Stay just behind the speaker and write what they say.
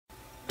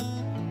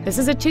This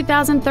is a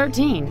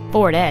 2013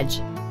 Ford Edge.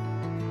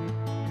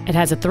 It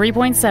has a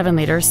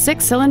 3.7-liter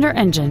 6-cylinder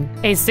engine,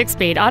 a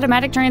 6-speed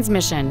automatic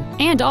transmission,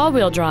 and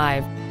all-wheel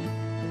drive.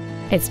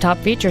 Its top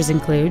features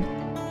include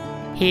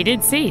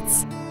heated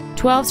seats,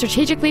 12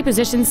 strategically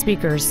positioned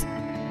speakers,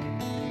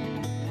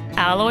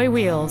 alloy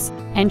wheels,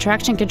 and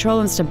traction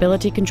control and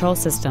stability control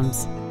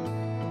systems.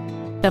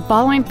 The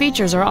following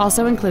features are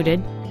also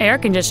included: air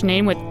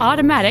conditioning with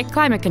automatic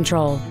climate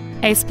control,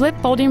 a split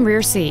folding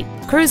rear seat,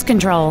 cruise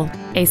control,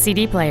 a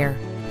CD player,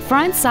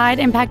 front side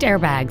impact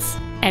airbags,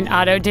 an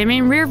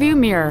auto-dimming rear view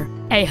mirror,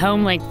 a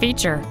home link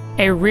feature,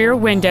 a rear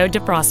window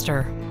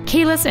defroster,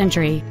 keyless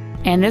entry,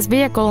 and this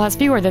vehicle has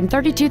fewer than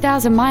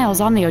 32,000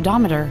 miles on the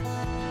odometer.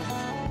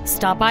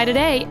 Stop by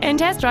today and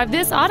test drive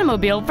this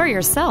automobile for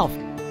yourself.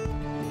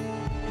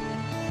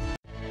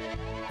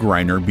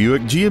 Greiner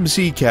Buick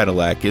GMC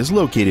Cadillac is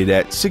located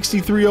at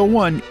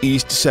 6301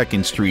 East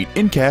 2nd Street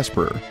in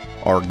Casper.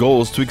 Our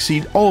goal is to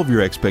exceed all of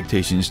your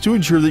expectations to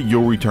ensure that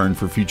you'll return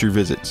for future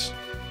visits.